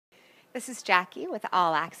This is Jackie with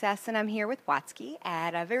All Access, and I'm here with Watsky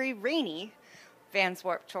at a very rainy Vans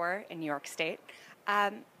Warped Tour in New York State.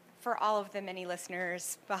 For all of the many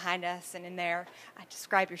listeners behind us and in there,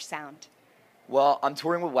 describe your sound. Well, I'm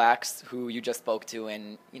touring with Wax, who you just spoke to,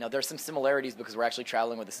 and there's some similarities because we're actually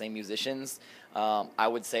traveling with the same musicians. I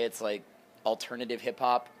would say it's like alternative hip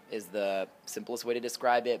hop is the simplest way to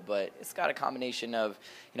describe it, but it's got a combination of,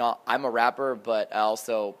 I'm a rapper, but I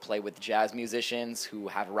also play with jazz musicians who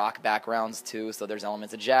have rock backgrounds too. So there's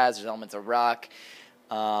elements of jazz, there's elements of rock,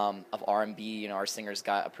 of R&B. Our singer's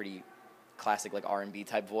got a pretty classic like R&B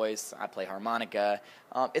type voice. I play harmonica.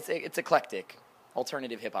 It's eclectic.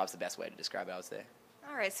 Alternative hip hop's the best way to describe it, I would say.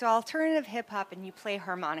 All right, so alternative hip hop, and you play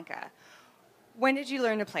harmonica. When did you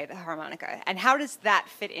learn to play the harmonica, and how does that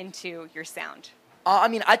fit into your sound?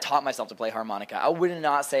 I taught myself to play harmonica. I would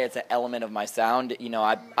not say it's an element of my sound.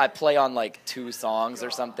 I play on like 2 songs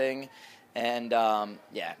or something, and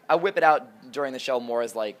I whip it out during the show more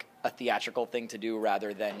as like a theatrical thing to do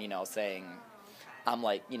rather than saying I'm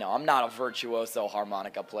like I'm not a virtuoso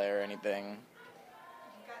harmonica player or anything.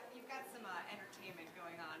 You've got some entertainment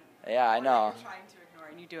going on. Yeah, I know. You're trying to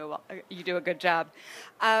ignore, and you do a good job.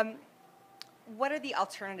 What are the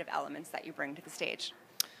alternative elements that you bring to the stage?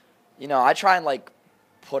 I try and like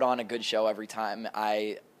put on a good show every time.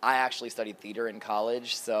 I actually studied theater in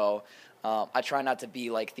college, so I try not to be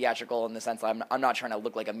like theatrical in the sense I'm not trying to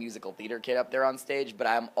look like a musical theater kid up there on stage, but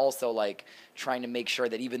I'm also like trying to make sure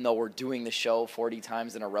that even though we're doing the show 40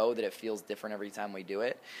 times in a row, that it feels different every time we do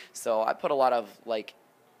it. So I put a lot of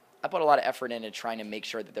effort into trying to make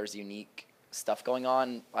sure that there's unique stuff going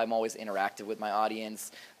on. I'm always interactive with my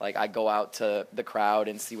audience. Like I go out to the crowd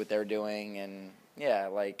and see what they're doing, and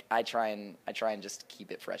I try and just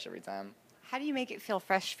keep it fresh every time. How do you make it feel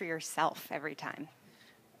fresh for yourself every time?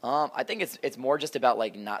 I think it's more just about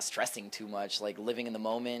like not stressing too much, like living in the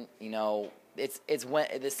moment. It's when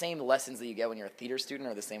the same lessons that you get when you're a theater student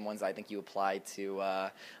are the same ones I think you apply to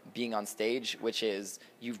being on stage, which is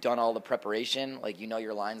you've done all the preparation, like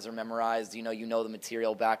your lines are memorized, you know the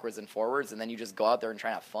material backwards and forwards, and then you just go out there and try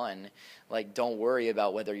to have fun. Like don't worry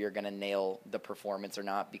about whether you're gonna nail the performance or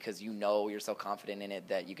not because you're so confident in it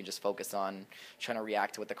that you can just focus on trying to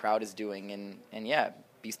react to what the crowd is doing and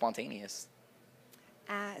be spontaneous.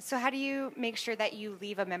 So how do you make sure that you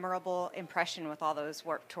leave a memorable impression with all those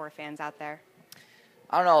Warped Tour fans out there?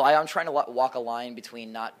 I don't know. I'm trying to walk a line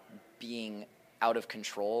between not being out of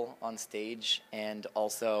control on stage and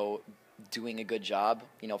also doing a good job.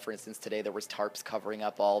 For instance, today there was tarps covering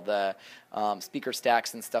up all the speaker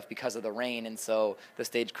stacks and stuff because of the rain, and so the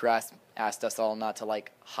stage crew asked us all not to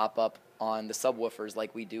like hop up on the subwoofers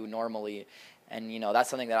like we do normally, and that's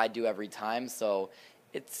something that I do every time. So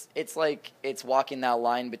it's like it's walking that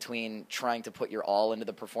line between trying to put your all into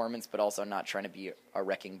the performance, but also not trying to be a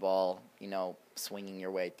wrecking ball, swinging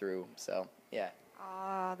your way through. So, yeah.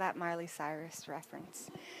 Oh, that Miley Cyrus reference.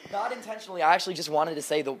 Not intentionally. I actually just wanted to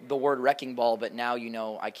say the word wrecking ball, but now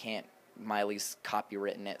I can't. Miley's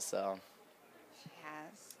copywritten it, so. She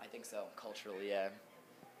has. I think so, culturally, yeah.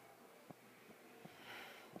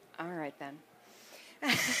 All right, then.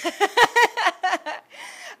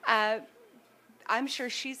 I'm sure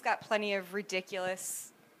she's got plenty of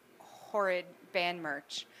ridiculous, horrid band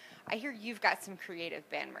merch. I hear you've got some creative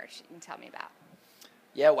band merch you can tell me about.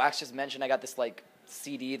 Yeah, Wax just mentioned I got this like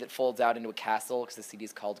CD that folds out into a castle because the CD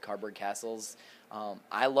is called Cardboard Castles.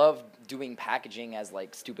 I love doing packaging, as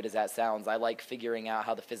like stupid as that sounds. I like figuring out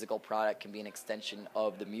how the physical product can be an extension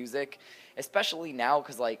of the music, especially now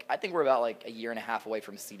because like I think we're about like a year and a half away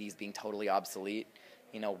from CDs being totally obsolete.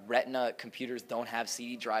 Retina computers don't have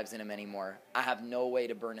CD drives in them anymore. I have no way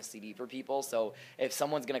to burn a CD for people, so if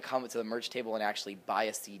someone's going to come to the merch table and actually buy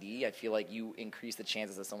a CD, I feel like you increase the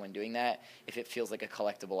chances of someone doing that if it feels like a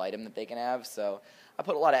collectible item that they can have. So I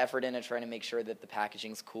put a lot of effort into trying to make sure that the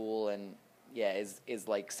packaging's cool and, is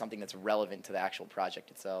like something that's relevant to the actual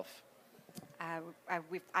project itself.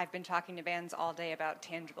 I've been talking to bands all day about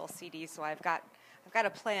tangible CDs, so I've got a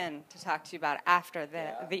plan to talk to you about after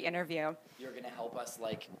the interview. You're going to help us,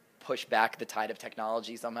 like, push back the tide of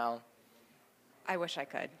technology somehow? I wish I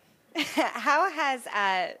could. How has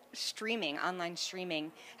online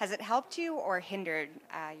streaming, has it helped you or hindered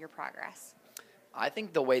your progress? I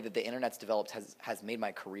think the way that the internet's developed has made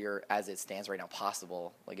my career as it stands right now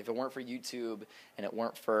possible. Like, if it weren't for YouTube and it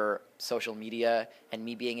weren't for social media and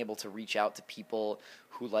me being able to reach out to people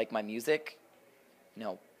who like my music,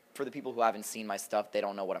 for the people who haven't seen my stuff, they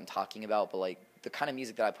don't know what I'm talking about, but like the kind of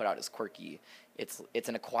music that I put out is quirky. It's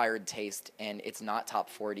an acquired taste, and it's not top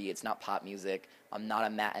 40. It's not pop music. I'm not a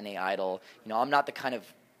matinee idol. I'm not the kind of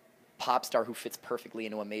pop star who fits perfectly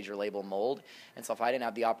into a major label mold. And so if I didn't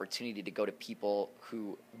have the opportunity to go to people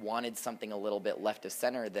who wanted something a little bit left of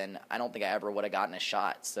center, then I don't think I ever would have gotten a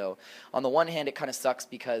shot. So on the one hand, it kind of sucks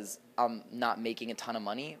because I'm not making a ton of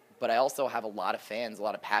money, but I also have a lot of fans, a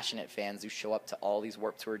lot of passionate fans who show up to all these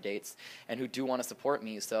Warped Tour dates and who do want to support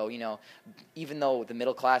me. So, you know, even though the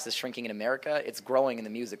middle class is shrinking in America, it's growing in the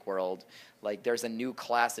music world. Like, there's a new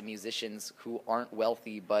class of musicians who aren't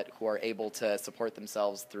wealthy but who are able to support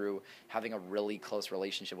themselves through having a really close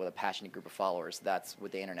relationship with a passionate group of followers. That's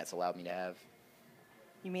what the internet's allowed me to have.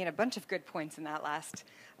 You made a bunch of good points in that last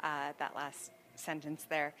sentence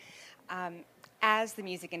there. As the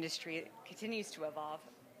music industry continues to evolve,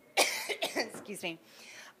 excuse me,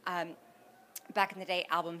 back in the day,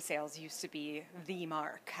 album sales used to be the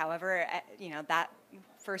mark. However, you know, that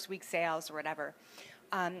first week sales or whatever,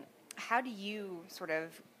 how do you sort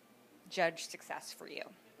of judge success for you?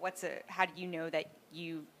 How do you know that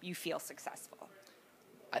you feel successful?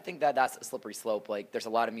 I think that that's a slippery slope. Like, there's a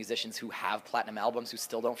lot of musicians who have platinum albums who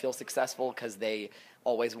still don't feel successful because they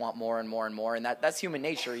always want more and more and more. And that's human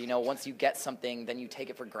nature. You know, once you get something, then you take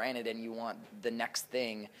it for granted and you want the next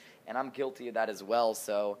thing. And I'm guilty of that as well.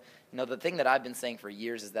 So, you know, the thing that I've been saying for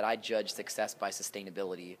years is that I judge success by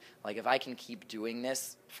sustainability. Like, if I can keep doing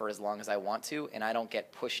this for as long as I want to and I don't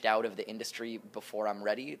get pushed out of the industry before I'm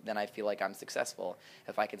ready, then I feel like I'm successful.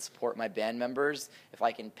 If I can support my band members, if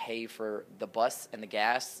I can pay for the bus and the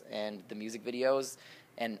gas and the music videos,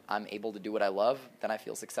 and I'm able to do what I love, then I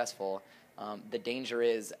feel successful. The danger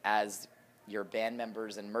is, as your band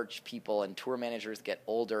members and merch people and tour managers get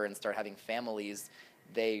older and start having families,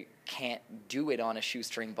 they can't do it on a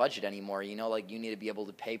shoestring budget anymore. You know, like, you need to be able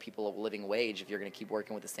to pay people a living wage if you're going to keep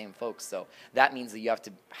working with the same folks. So that means that you have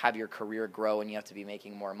to have your career grow and you have to be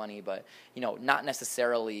making more money, but, you know, not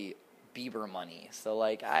necessarily Bieber money. So,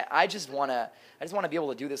 like, I just want to be able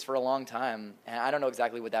to do this for a long time. And I don't know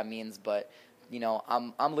exactly what that means, but, you know,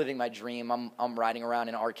 I'm living my dream. I'm riding around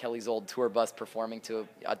in R. Kelly's old tour bus performing to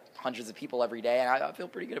hundreds of people every day, and I feel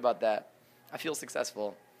pretty good about that. I feel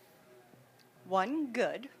successful. One,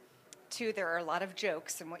 good. Two, there are a lot of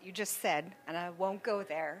jokes in what you just said, and I won't go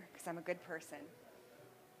there because I'm a good person.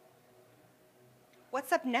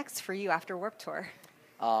 What's up next for you after Warped Tour?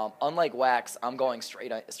 Unlike Wax, I'm going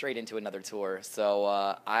straight into another tour. So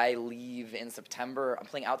I leave in September. I'm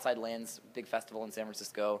playing Outside Lands, big festival in San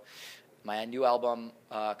Francisco. My new album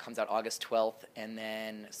comes out August 12th, and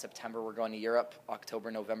then September we're going to Europe.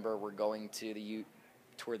 October, November we're going to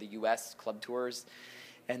tour the U.S. club tours.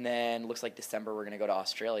 And then looks like December we're going to go to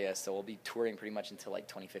Australia, so we'll be touring pretty much until like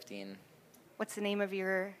 2015. What's the name of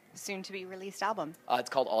your soon-to-be-released album? It's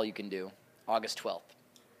called All You Can Do, August 12th.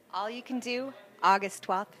 All You Can Do, August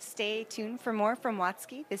 12th. Stay tuned for more from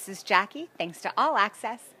Watsky. This is Jackie. Thanks to All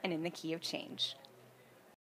Access and In the Key of Change.